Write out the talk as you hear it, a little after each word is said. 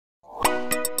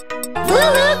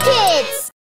Woohoo,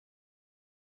 kids!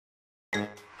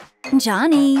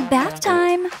 Johnny, bath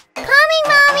time. Coming,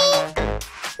 Mommy!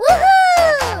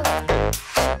 Woohoo!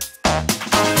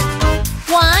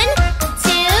 1,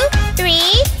 2, 3.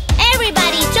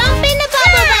 Everybody jump in the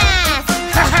bubble bath!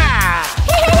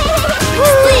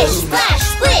 Splish, splash,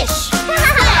 splish!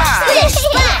 Splash, splish,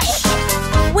 splash!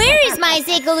 Where is my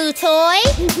Ziggaloo toy?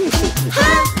 Ha,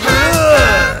 ha,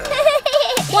 ha!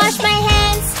 Wash my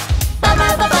hands!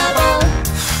 Bubble, bubble, bubble!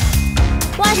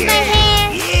 Wash my hair!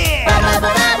 Bubble,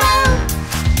 bubble, bubble!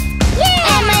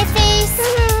 And my face!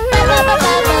 Bubble, bubble,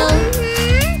 bubble!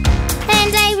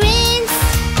 And I rinse!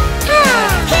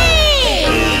 Hey!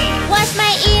 Wash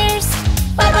my ears!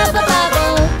 Bubble, bubble,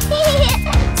 bubble!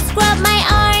 Scrub my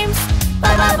arms!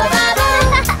 Bubble, bubble,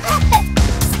 bubble!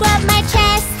 Scrub my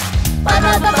chest!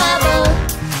 Bubble, bubble, bubble!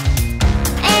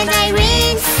 And I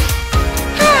rinse!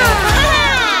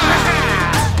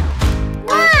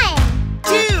 1,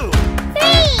 2,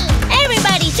 3.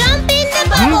 Everybody jump in the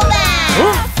bubble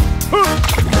bath!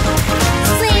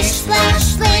 Splish, splash,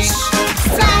 splish!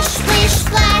 Splash, splish,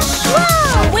 splash!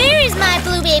 Whoa! Where is my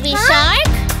blue baby shark?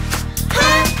 Ha,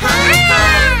 ha, ha!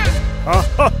 Ha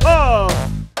ha ha!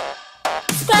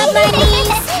 Scrub my knees!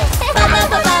 Bubble,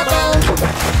 bubble, bubble!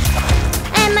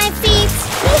 And my feet!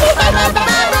 Bubble, bubble,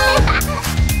 bubble!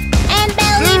 And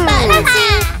belly button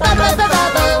too! Bubble, bubble,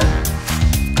 bubble!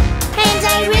 And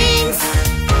I rinse!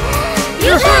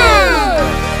 Yoo-hoo!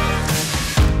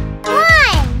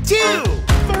 1, 2,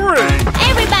 3.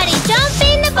 everybody jump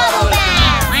in the bubble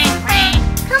bath!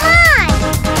 Come on!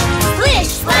 Splish,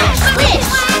 splash, splish!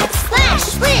 Splash,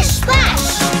 splish, splash!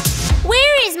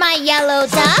 Where is my yellow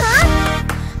duck?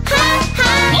 Ha, ha,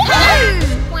 ha!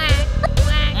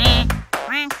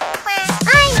 I'm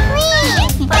clean!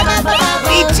 Bubble, bubble,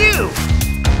 Me bubble! too.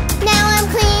 Now I'm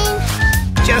clean!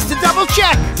 Just to double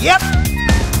check. Yep.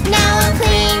 Now I'm clean!